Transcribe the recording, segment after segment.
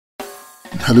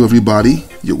Hello everybody,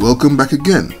 you're welcome back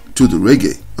again to the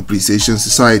Reggae Appreciation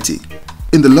Society.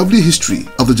 In the lovely history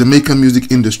of the Jamaican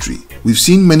music industry, we've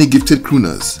seen many gifted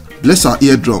crooners bless our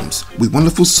eardrums with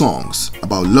wonderful songs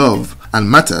about love and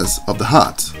matters of the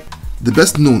heart. The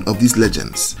best known of these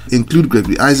legends include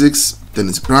Gregory Isaacs,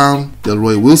 Dennis Brown,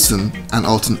 Delroy Wilson, and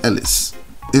Alton Ellis.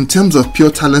 In terms of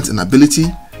pure talent and ability,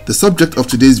 the subject of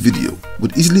today's video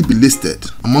would easily be listed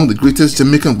among the greatest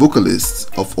Jamaican vocalists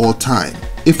of all time,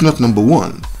 if not number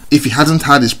one, if he hadn't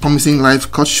had his promising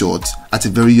life cut short at a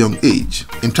very young age,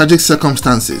 in tragic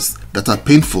circumstances that are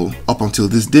painful up until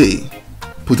this day.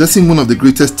 Possessing one of the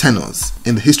greatest tenors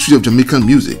in the history of Jamaican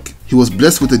music, he was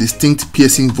blessed with a distinct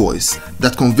piercing voice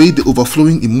that conveyed the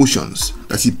overflowing emotions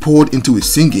that he poured into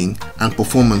his singing and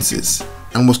performances,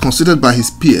 and was considered by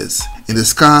his peers in the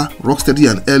ska, rocksteady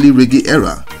and early reggae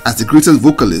era as the greatest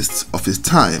vocalist of his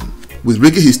time, with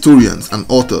reggae historians and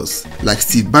authors like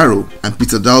Steve Barrow and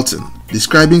Peter Dalton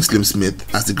describing Slim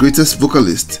Smith as the greatest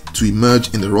vocalist to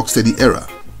emerge in the rocksteady era.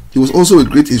 He was also a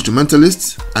great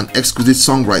instrumentalist and exquisite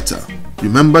songwriter,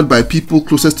 remembered by people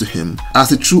closest to him as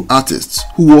the true artist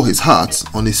who wore his heart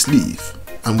on his sleeve,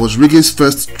 and was reggae's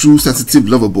first true sensitive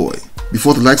lover boy,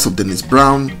 before the likes of Dennis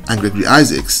Brown and Gregory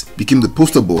Isaacs became the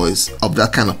poster boys of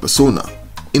that kind of persona.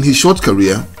 In his short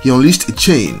career, he unleashed a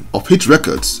chain of hit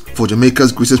records for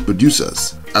Jamaica's greatest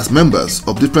producers as members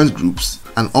of different groups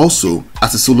and also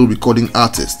as a solo recording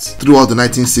artist throughout the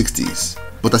 1960s.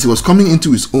 But as he was coming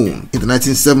into his own in the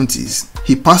 1970s,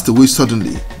 he passed away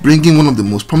suddenly, bringing one of the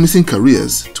most promising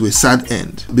careers to a sad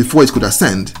end before it could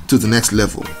ascend to the next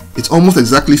level. It's almost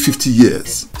exactly 50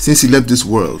 years since he left this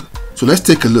world, so let's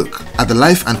take a look at the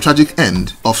life and tragic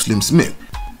end of Slim Smith.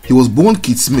 He was born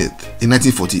Keith Smith in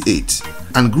 1948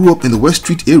 and grew up in the West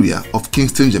Street area of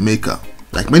Kingston, Jamaica.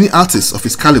 Like many artists of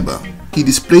his caliber, he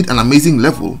displayed an amazing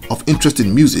level of interest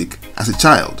in music as a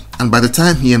child, and by the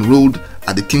time he enrolled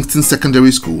at the Kingston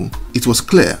Secondary School, it was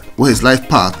clear where his life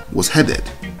path was headed.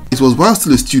 It was while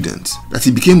still a student that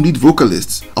he became lead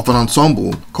vocalist of an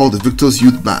ensemble called the Victor's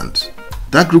Youth Band.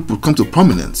 That group would come to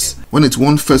prominence when it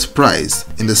won first prize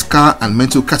in the ska and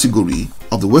mental category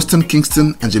of the Western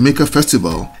Kingston and Jamaica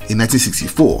Festival in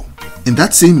 1964. In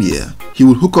that same year, he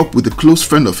would hook up with a close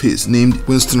friend of his named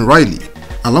Winston Riley.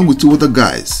 Along with two other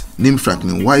guys named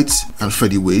Franklin White and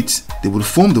Freddie Waite, they would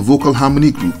form the vocal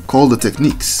harmony group called the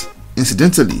Techniques.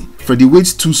 Incidentally, Freddie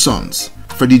Waite's two sons,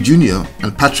 Freddie Jr.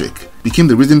 and Patrick, became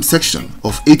the rhythm section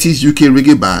of 80s UK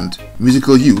reggae band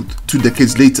Musical Youth 2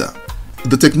 decades later.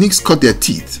 The Techniques cut their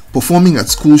teeth performing at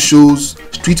school shows,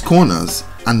 street corners,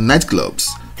 and nightclubs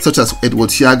such as Edward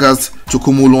Tiaga's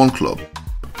Chocomo Lawn Club.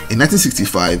 In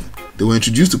 1965, they were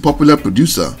introduced to popular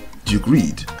producer Duke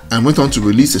Reid and went on to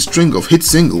release a string of hit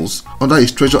singles under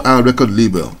his Treasure Isle record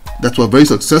label that were very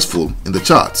successful in the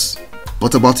charts.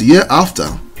 But about a year after,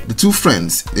 the two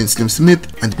friends in Slim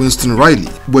Smith and Winston Riley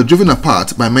were driven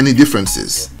apart by many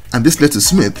differences, and this led to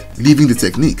Smith leaving the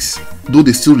Techniques, though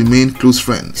they still remained close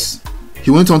friends.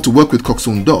 He went on to work with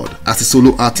Coxsone Dodd as a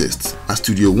solo artist at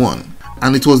Studio One,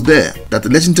 and it was there that the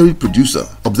legendary producer,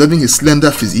 observing his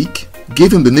slender physique,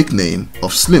 gave him the nickname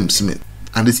of Slim Smith,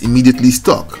 and it immediately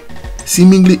stuck.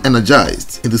 Seemingly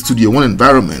energized in the Studio One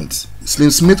environment,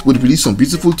 Slim Smith would release some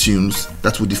beautiful tunes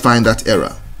that would define that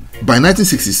era. By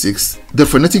 1966, the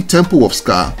frenetic tempo of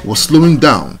ska was slowing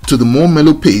down to the more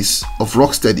mellow pace of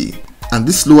rocksteady, and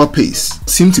this slower pace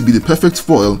seemed to be the perfect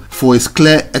foil for his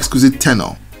clear, exquisite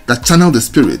tenor that channeled the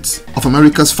spirits of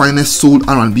America's finest soul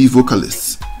R&B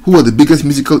vocalists, who were the biggest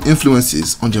musical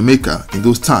influences on Jamaica in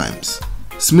those times.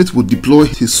 Smith would deploy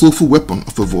his soulful weapon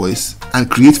of a voice and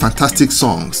create fantastic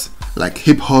songs like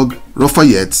Hip Hug,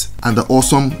 Lafayette, and the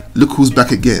awesome Look Who's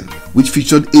Back Again, which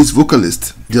featured ace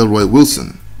vocalist Delroy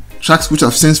Wilson. Tracks which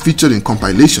have since featured in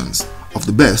compilations of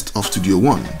the best of Studio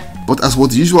One. But as was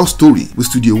the usual story with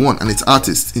Studio One and its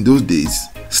artists in those days,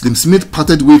 Slim Smith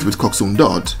parted ways with Coxsone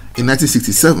Dodd in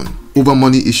 1967 over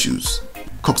money issues.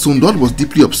 Coxsone Dodd was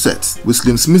deeply upset with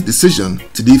Slim Smith's decision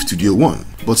to leave Studio One,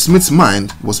 but Smith's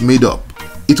mind was made up.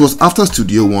 It was after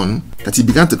Studio One that he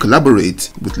began to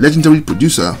collaborate with legendary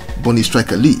producer Bonnie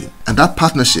Striker Lee, and that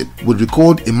partnership would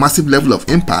record a massive level of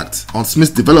impact on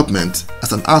Smith's development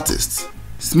as an artist.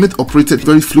 Smith operated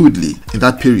very fluidly in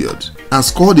that period and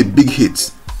scored a big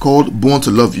hit called Born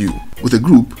to Love You with a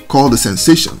group called The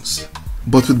Sensations.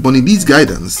 But with Bonnie Lee's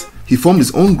guidance, he formed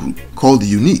his own group called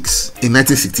The Uniques in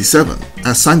 1967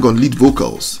 and sang on lead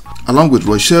vocals, along with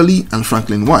Roy Shirley and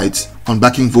Franklin White on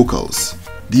backing vocals.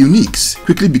 The Uniques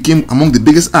quickly became among the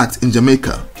biggest acts in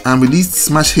Jamaica and released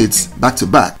smash hits back to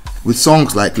back with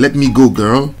songs like Let Me Go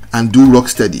Girl and Do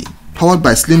Rocksteady. Powered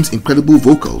by Slim's incredible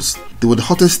vocals, they were the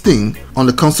hottest thing on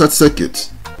the concert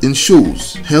circuit. in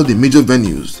shows held in major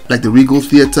venues like the Regal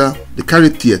Theatre, the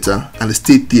Carrick Theatre, and the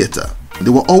State Theatre. They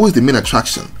were always the main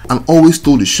attraction and always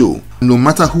stole the show, no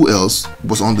matter who else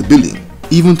was on the billing,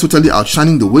 even totally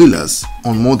outshining the Wailers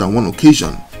on more than one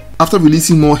occasion. After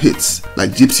releasing more hits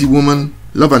like Gypsy Woman,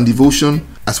 Love and Devotion,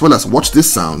 as well as Watch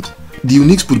This Sound, the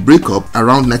Uniques would break up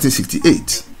around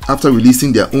 1968 after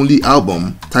releasing their only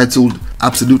album titled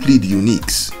Absolutely the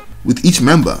Uniques, with each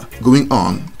member going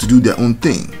on to do their own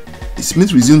thing.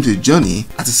 Smith resumed his journey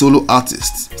as a solo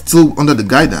artist, still under the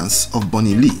guidance of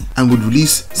Bunny Lee, and would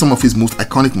release some of his most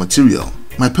iconic material.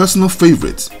 My personal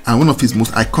favorite and one of his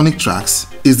most iconic tracks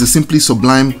is the simply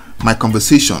sublime My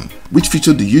Conversation, which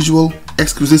featured the usual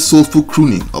exquisite soulful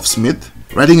crooning of Smith,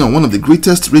 riding on one of the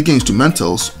greatest reggae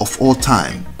instrumentals of all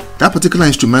time. That particular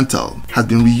instrumental has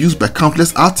been reused by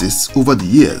countless artists over the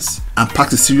years and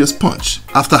packed a serious punch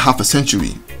after half a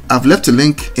century. I've left a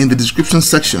link in the description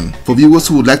section for viewers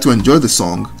who would like to enjoy the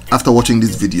song after watching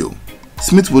this video.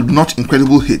 Smith would notch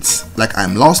incredible hits like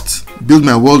I'm Lost, Build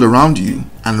My World Around You,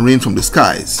 and Rain from the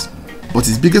Skies. But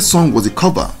his biggest song was a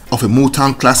cover of a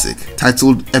Motown classic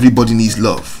titled Everybody Needs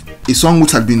Love, a song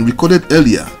which had been recorded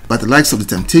earlier by the likes of The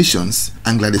Temptations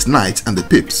and Gladys Knight and the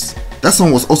Pips. That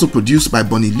song was also produced by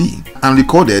Bunny Lee and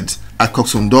recorded at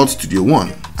Coxsone Dodd Studio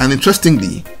One. And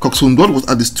interestingly, Coxsone Dodd was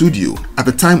at the studio at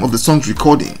the time of the song's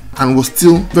recording and was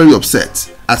still very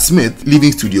upset at Smith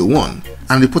leaving Studio One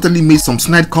and reportedly made some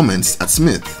snide comments at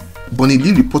Smith. Bunny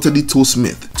Lee reportedly told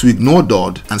Smith to ignore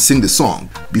Dodd and sing the song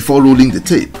before rolling the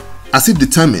tape. As if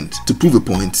determined to prove a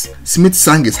point, Smith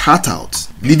sang his heart out,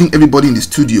 leaving everybody in the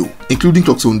studio, including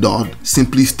Coxsone Dodd,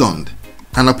 simply stunned.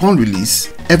 And upon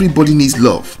release, Everybody Needs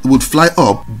Love would fly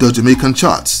up the Jamaican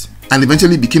charts and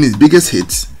eventually became his biggest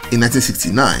hit in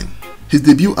 1969. His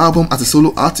debut album as a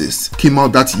solo artist came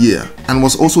out that year and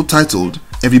was also titled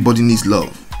Everybody Needs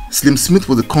Love. Slim Smith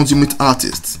was a consummate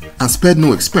artist and spared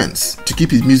no expense to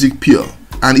keep his music pure,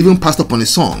 and even passed up on a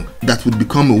song that would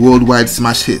become a worldwide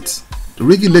smash hit. The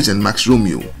reggae legend Max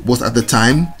Romeo was at the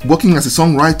time working as a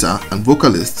songwriter and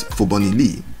vocalist for Bunny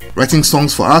Lee, writing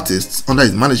songs for artists under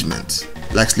his management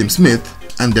like Slim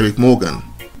Smith and Derrick Morgan.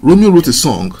 Romeo wrote a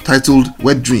song titled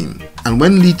Wet Dream, and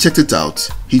when Lee checked it out,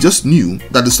 he just knew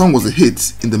that the song was a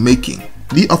hit in the making.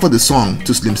 Lee offered the song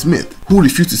to Slim Smith, who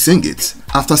refused to sing it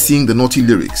after seeing the naughty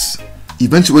lyrics.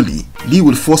 Eventually, Lee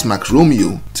would force Max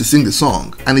Romeo to sing the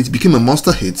song, and it became a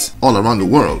monster hit all around the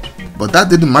world. But that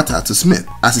didn't matter to Smith,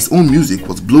 as his own music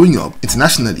was blowing up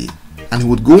internationally, and he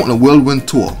would go on a whirlwind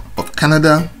tour of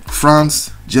Canada,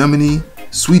 France, Germany,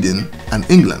 Sweden, and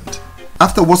England.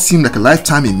 After what seemed like a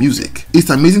lifetime in music, it's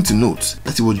amazing to note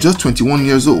that he was just 21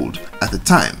 years old at the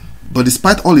time. But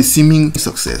despite all his seeming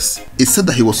success, it's said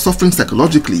that he was suffering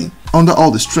psychologically under all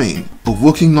the strain of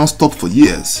working non-stop for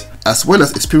years, as well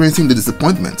as experiencing the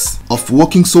disappointments of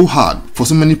working so hard for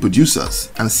so many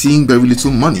producers and seeing very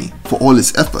little money for all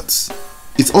his efforts.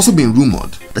 It's also been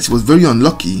rumored that he was very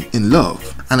unlucky in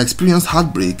love and experienced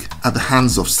heartbreak at the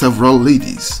hands of several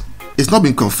ladies. It's not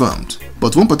been confirmed,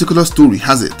 but one particular story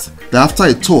has it that after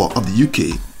a tour of the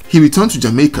UK, he returned to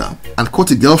Jamaica and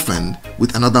caught a girlfriend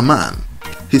with another man.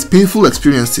 His painful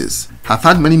experiences have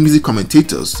had many music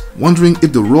commentators wondering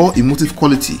if the raw emotive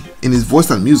quality in his voice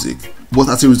and music was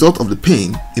as a result of the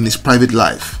pain in his private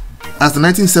life. As the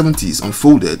 1970s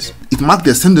unfolded, it marked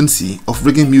the ascendancy of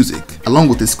reggae music along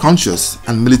with its conscious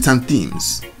and militant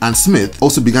themes, and Smith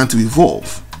also began to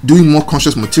evolve, doing more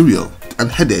conscious material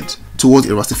and headed towards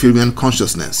a Rastafarian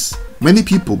consciousness. Many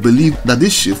people believe that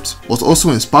this shift was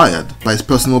also inspired by his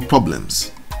personal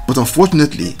problems, but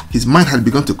unfortunately his mind had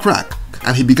begun to crack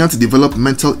and he began to develop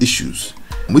mental issues,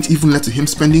 which even led to him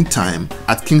spending time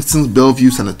at Kingston's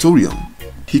Bellevue Sanatorium.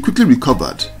 He quickly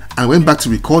recovered and went back to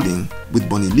recording with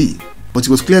Bunny Lee, but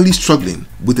he was clearly struggling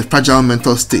with a fragile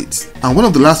mental state. And one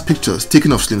of the last pictures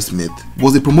taken of Slim Smith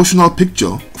was a promotional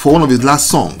picture for one of his last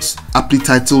songs, aptly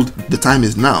titled The Time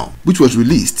Is Now, which was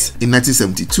released in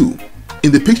 1972.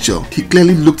 In the picture, he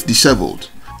clearly looked disheveled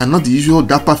and not the usual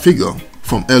dapper figure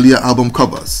from earlier album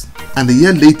covers. And a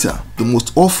year later, the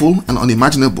most awful and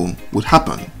unimaginable would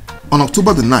happen. On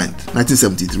October the 9th,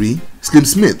 1973, Slim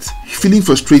Smith, feeling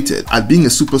frustrated at being a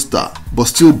superstar but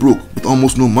still broke with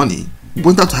almost no money,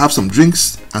 went out to have some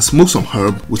drinks and smoke some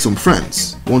herb with some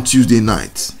friends one Tuesday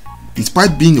night.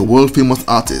 Despite being a world-famous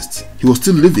artist, he was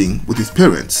still living with his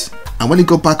parents, and when he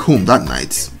got back home that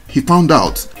night, he found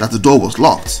out that the door was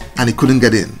locked and he couldn't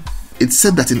get in. It's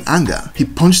said that in anger, he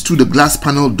punched through the glass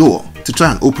panel door to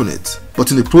try and open it,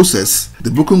 but in the process,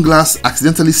 the broken glass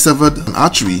accidentally severed an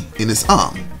artery in his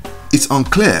arm. It's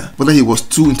unclear whether he was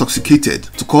too intoxicated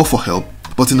to call for help,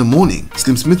 but in the morning,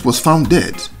 Slim Smith was found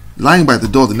dead, lying by the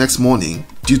door the next morning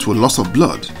due due to a loss of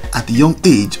blood at the young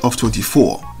age of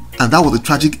 24. And that was the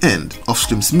tragic end of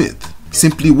Slim Smith,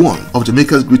 simply one of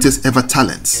Jamaica's greatest ever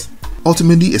talents.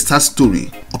 Ultimately a sad story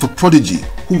of a prodigy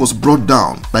who was brought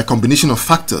down by a combination of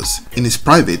factors in his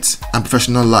private and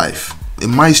professional life. A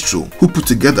maestro who put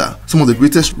together some of the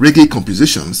greatest reggae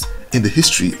compositions in the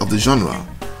history of the genre,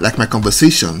 like My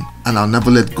Conversation and I'll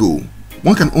Never Let Go.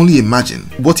 One can only imagine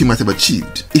what he might have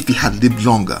achieved if he had lived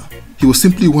longer. He was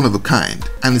simply one of a kind,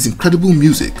 and his incredible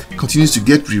music continues to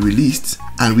get re-released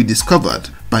and rediscovered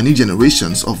by new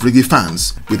generations of reggae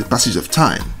fans with the passage of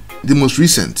time. The most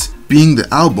recent being the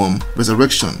album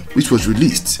Resurrection, which was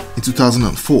released in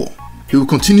 2004. He will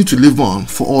continue to live on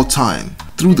for all time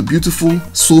through the beautiful,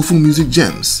 soulful music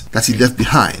gems that he left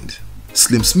behind.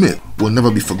 Slim Smith will never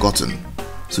be forgotten.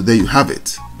 So there you have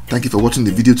it. Thank you for watching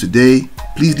the video today.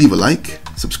 Please leave a like,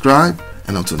 subscribe,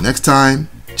 and until next time,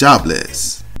 God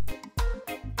bless.